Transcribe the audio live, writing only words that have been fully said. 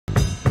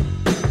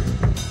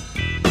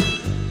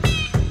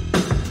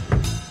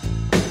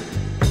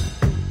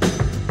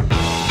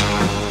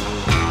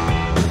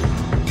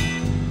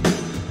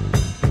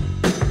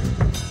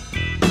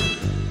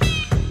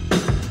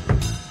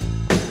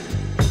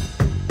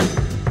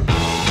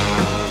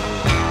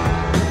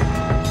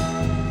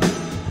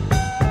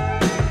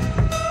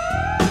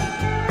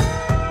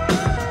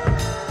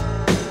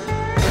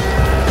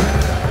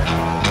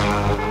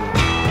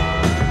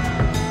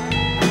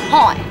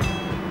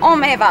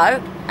I'm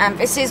Evo, and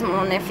this is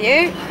my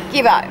nephew,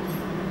 Gibbo.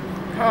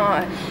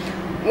 Hi.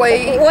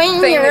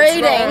 When you're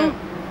eating,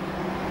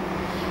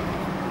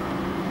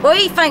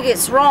 we think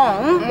it's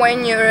wrong.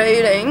 When you're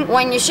eating.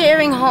 When you're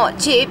sharing hot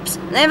chips,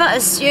 never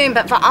assume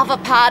that the other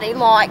party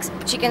likes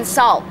chicken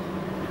salt.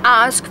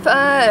 Ask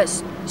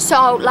first,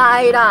 salt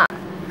later.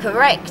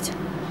 Correct.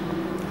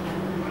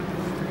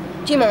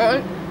 Do you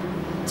mind?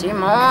 Do you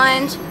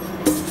mind?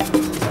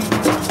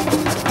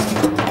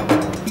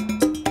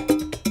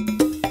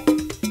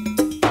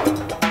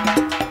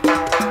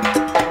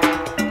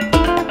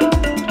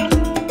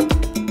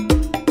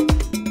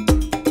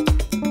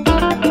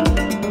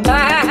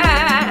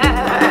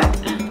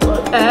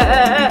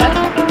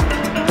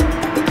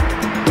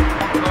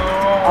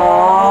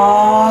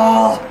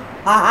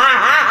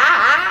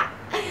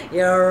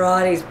 You're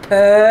right, he's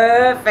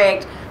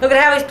perfect. Look at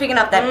how he's picking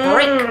up that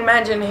brick.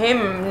 Imagine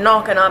him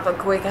knocking up a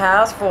quick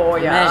house for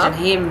you. Imagine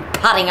him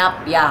putting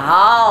up your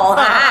hole.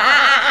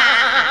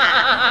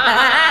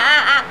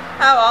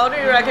 How old do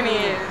you reckon he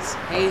is?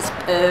 He's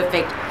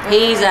perfect.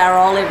 He's our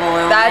olive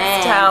oil That's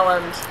man.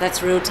 talent.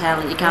 That's real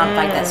talent. You can't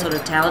fake that sort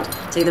of talent.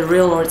 It's either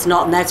real or it's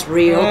not, and that's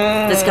real.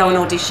 Let's go and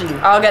audition.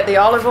 I'll get the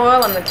olive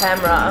oil and the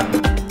camera.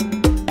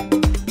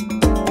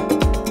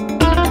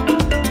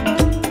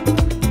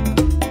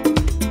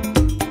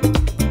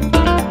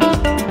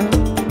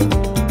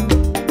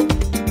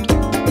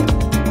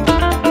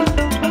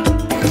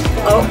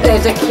 Oh,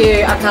 there's a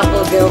queue. A couple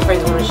of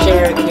girlfriends want to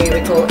share a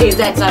cubicle. Is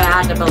that so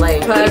hard to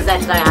believe? Is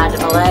that so hard to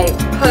believe?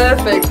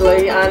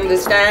 Perfectly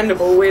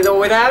understandable with or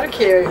without a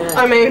queue. Yeah.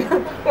 I mean,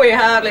 we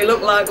hardly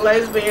look like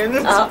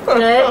lesbians. Oh,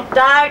 no,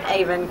 don't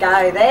even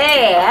go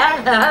there.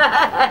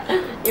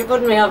 You're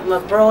putting me off my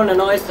prawn and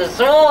oyster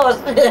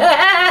sauce.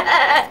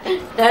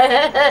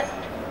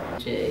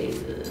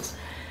 Jesus.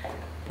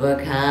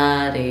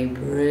 Bacardi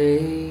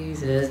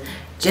breezes.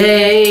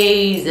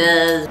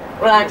 Jesus.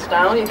 Relax,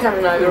 darling, you're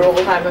coming over all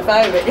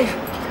homophobic.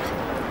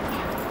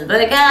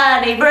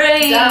 Bacardi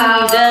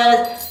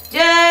breezes.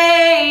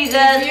 Jesus.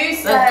 If you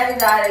say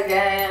that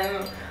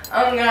again,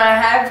 I'm gonna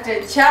have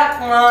to chuck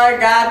my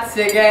guts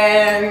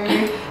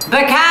again.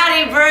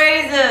 Bacardi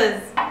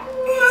breezes.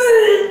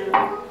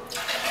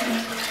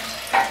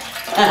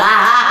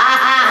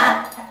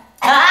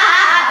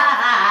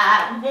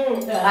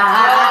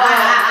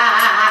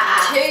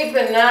 Cheap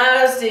and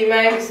nasty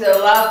makes a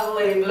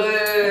lovely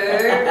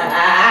blue.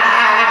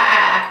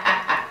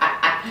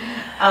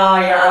 Oh,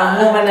 you're a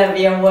woman of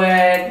your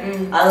word.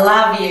 I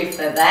love you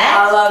for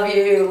that. I love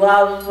you,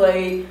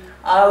 lovely.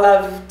 I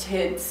love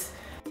tits.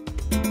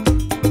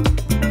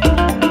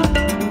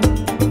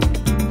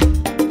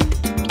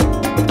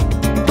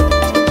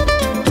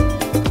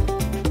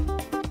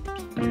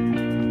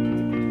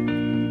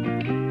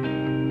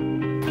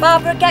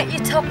 Barbara, get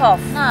your top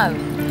off. No.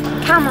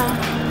 Come on.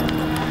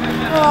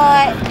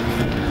 Right.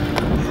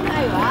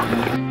 There you are.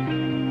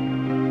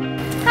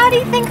 How do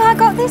you think I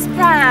got this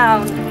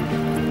brown?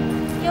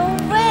 You're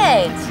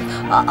red.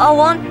 I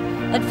want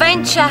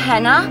adventure,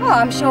 Hannah. Oh,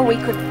 I'm sure we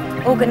could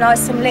organise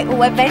some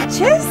little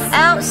adventures.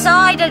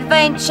 Outside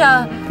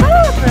adventure.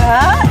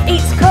 Barbara,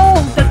 it's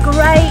called The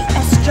Great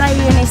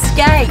Australian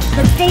Escape.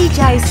 The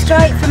DJ's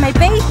straight from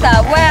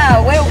Ibiza.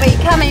 Well, we'll be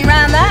coming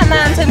round that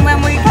mountain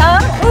when we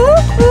come. Ooh,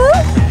 ooh.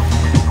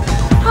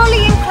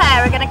 Holly and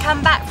Claire are going to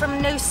come back from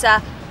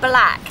Noosa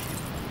black.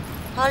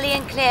 Holly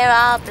and Claire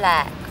are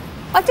black.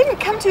 I didn't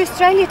come to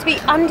Australia to be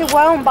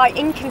underwhelmed by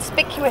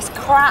inconspicuous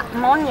crap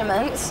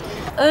monuments.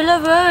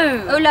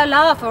 Ullaroo. Ooh la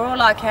la for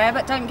all I care,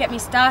 but don't get me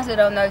started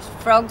on those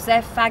frogs,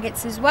 they're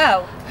faggots as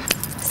well.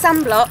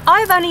 Sunblock,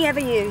 I've only ever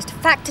used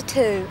factor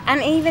 2,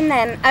 and even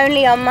then,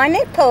 only on my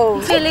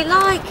nipples. Really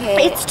like it.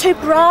 It's too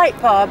bright,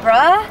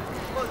 Barbara.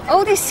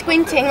 All this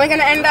squinting, we're going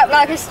to end up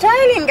like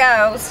Australian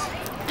girls.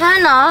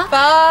 Hannah,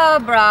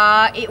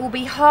 Barbara, it will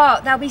be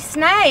hot, there'll be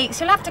snakes,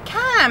 you'll have to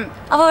camp.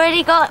 I've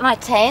already got my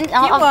tent.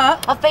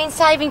 I've been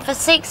saving for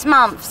 6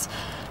 months.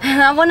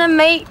 I want to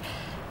meet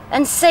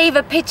and see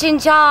the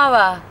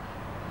Pitjantjatjara.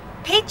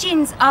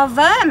 Pigeons are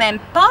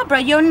vermin. Barbara,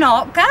 you're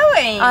not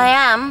going. I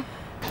am.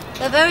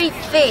 They're very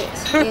fit,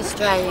 the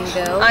Australian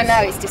girls. I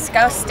know, it's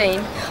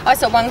disgusting. I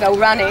saw one girl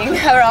running.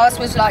 Her ass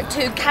was like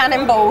 2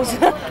 cannonballs.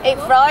 It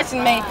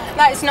frightened me.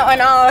 That's not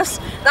an ass,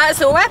 that's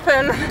a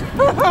weapon.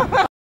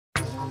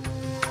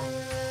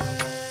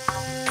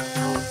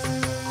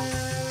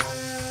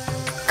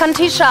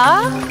 Kantisha?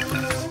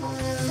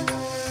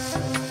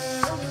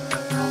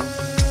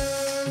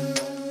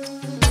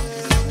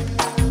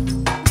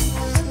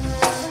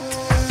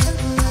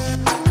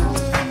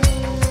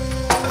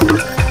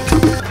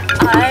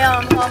 I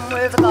am one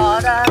with the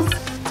goddess.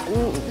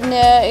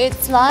 No,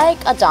 it's like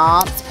a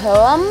dance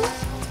poem,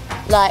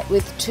 like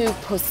with 2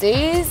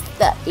 pussies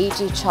that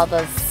eat each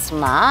other's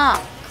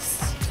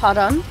snacks.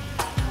 Pardon?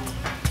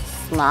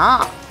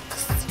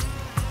 Snacks.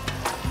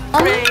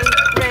 Rain,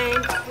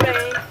 rain,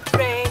 rain,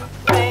 rain,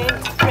 rain,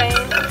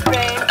 rain,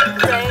 rain,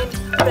 rain, rain,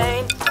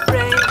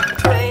 rain,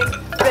 rain,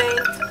 rain,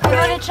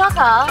 rain.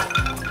 Chaka,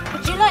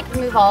 would you like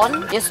move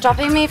on? You're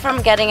stopping me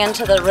from getting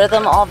into the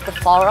rhythm of the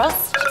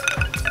forest.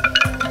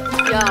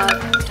 Yeah,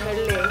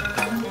 totally.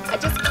 I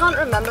just can't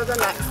remember the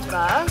next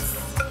verse.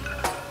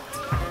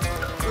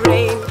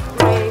 Rain,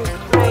 rain,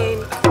 rain,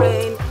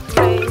 rain,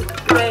 rain,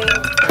 rain,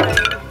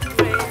 rain,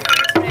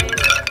 rain,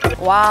 rain.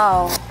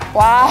 Wow,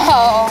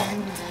 wow.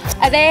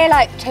 Are they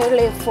like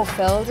totally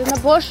fulfilled in the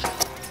bush?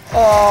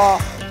 Or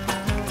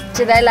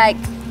do they like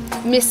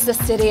miss the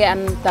city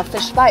and the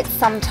fish bites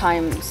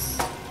sometimes?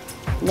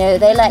 No,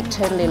 they like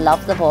totally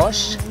love the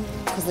bush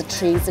because the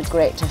trees are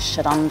great to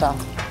shit under.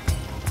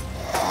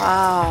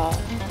 Wow.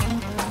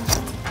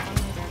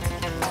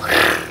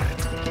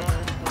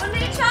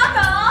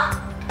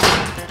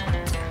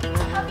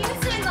 Have you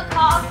seen the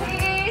car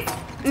keys?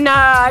 No,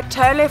 I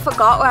totally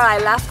forgot where I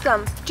left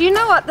them. Do you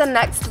know what the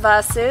next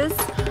verse is?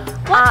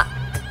 What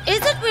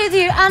is it with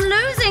you and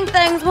losing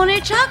things,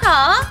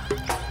 Munichaka?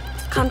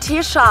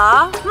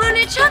 Kantisha.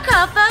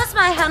 Munichaka, first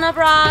my henna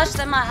brush,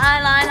 then my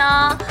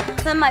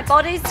eyeliner, then my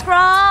body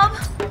scrub.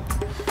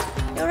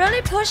 You're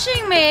really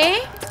pushing me,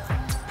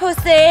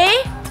 pussy.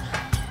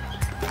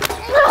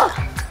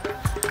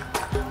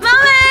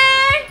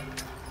 Mummy!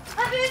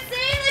 Have you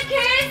seen the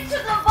keys to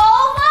the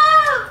Volvo?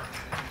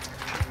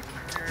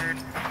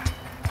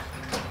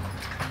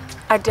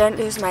 I don't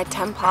lose my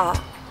temper.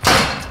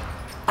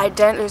 I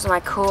don't lose my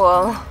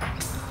cool.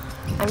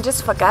 I'm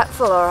just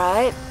forgetful,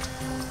 alright?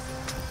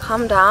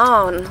 Calm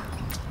down.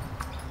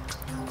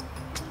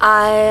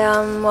 I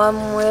am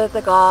one with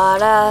the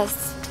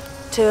goddess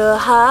to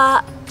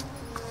her.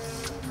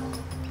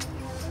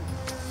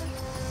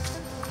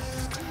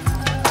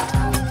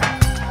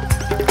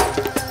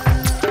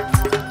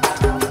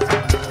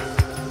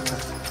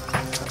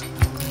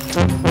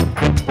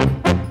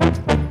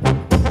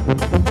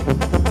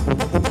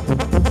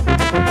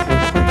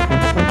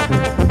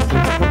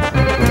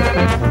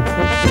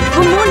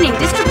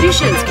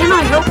 Can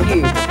I help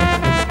you?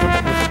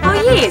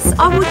 Oh yes,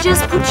 I will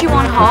just put you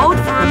on hold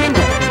for a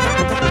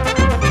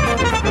minute.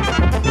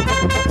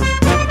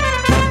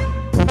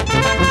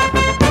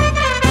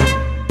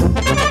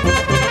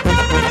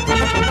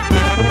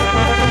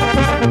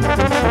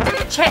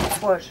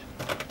 Chatswood.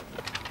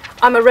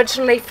 I'm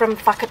originally from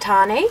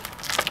Whakatane.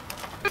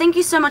 Thank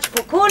you so much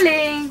for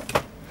calling.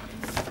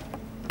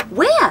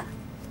 Where?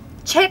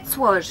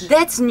 Chatswood.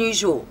 That's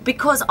unusual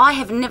because I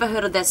have never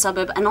heard of that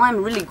suburb and I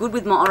am really good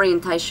with my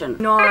orientation.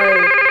 No.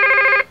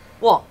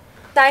 What?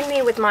 Staying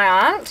there with my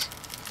aunt.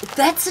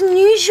 That's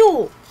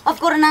unusual. I've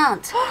got an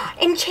aunt.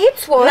 In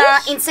Chatswood? Nah,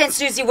 in St.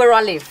 Susie where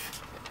I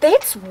live.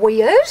 That's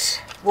weird.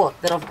 What,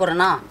 that I've got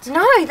an aunt?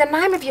 No, the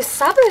name of your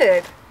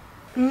suburb.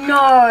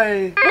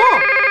 No.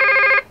 What?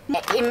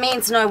 It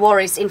means no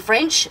worries in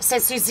French.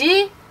 St.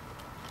 Susie?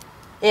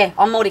 Yeah,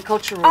 I'm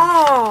multicultural.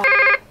 Oh,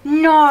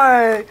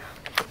 no.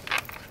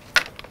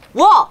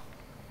 What?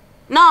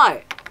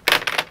 No.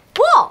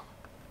 What?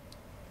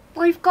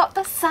 We've got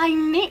the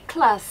same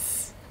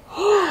necklace.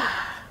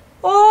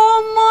 Oh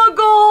my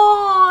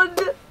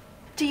God.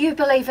 Do you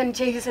believe in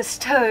Jesus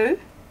too?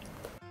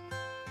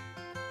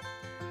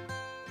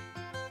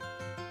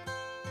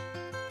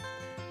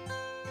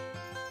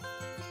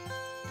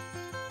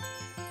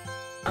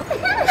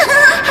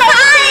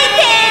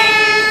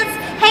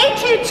 Hey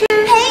Choo-Choo!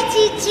 Hey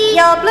Chi-Chi!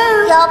 You're blue!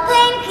 You're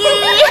pinky!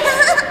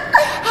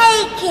 Hey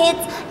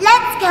kids,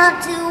 let's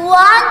count to 1,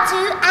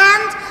 2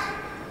 and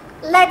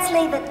let's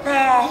leave it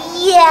there.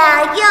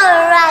 Yeah, you're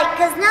right,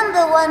 because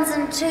number 1s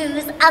and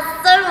 2s are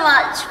so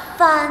much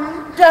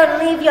fun. Don't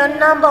leave your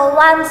number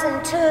 1s and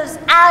 2s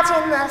out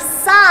in the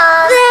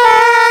sun.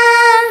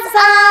 There's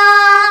a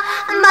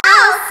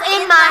mouse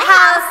in my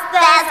house,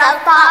 there's a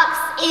fox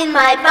in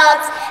my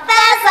box,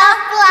 there's a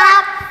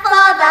flap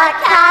for the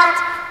cat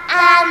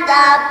and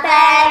a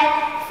bag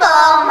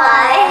for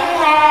my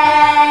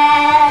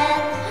head.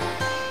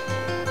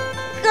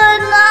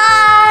 Good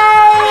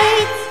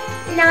night.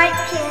 Night,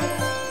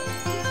 kids.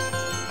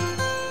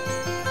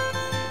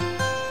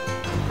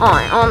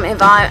 Hi, I'm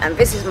Evo and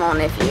this is my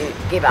nephew,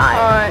 Gibbo.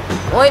 Alright.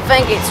 We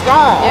think it's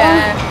wrong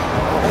Yeah.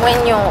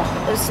 when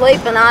you're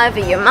sleeping over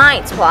your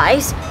mate's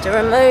place to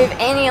remove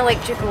any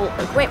electrical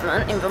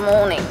equipment in the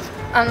morning.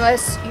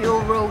 Unless you're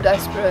real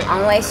desperate.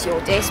 Unless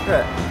you're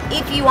desperate.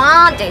 If you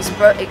are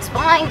desperate,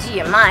 explain to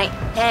your mate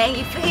how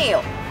you feel.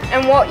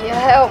 And what your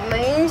help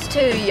means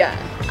to you.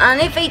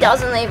 And if he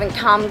doesn't even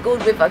come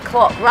good with a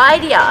clock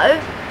radio,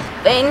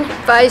 then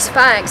Face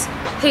facts.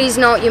 He's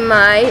not your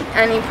mate,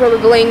 and he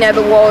probably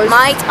never was.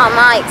 mates are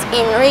mates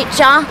in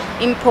richer,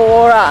 In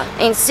poorer.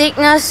 in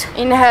sickness,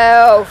 In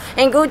health.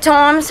 in good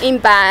times. In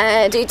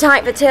bad. Do you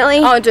take the telly?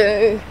 I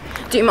do.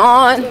 Do you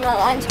mind? Do you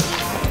mind?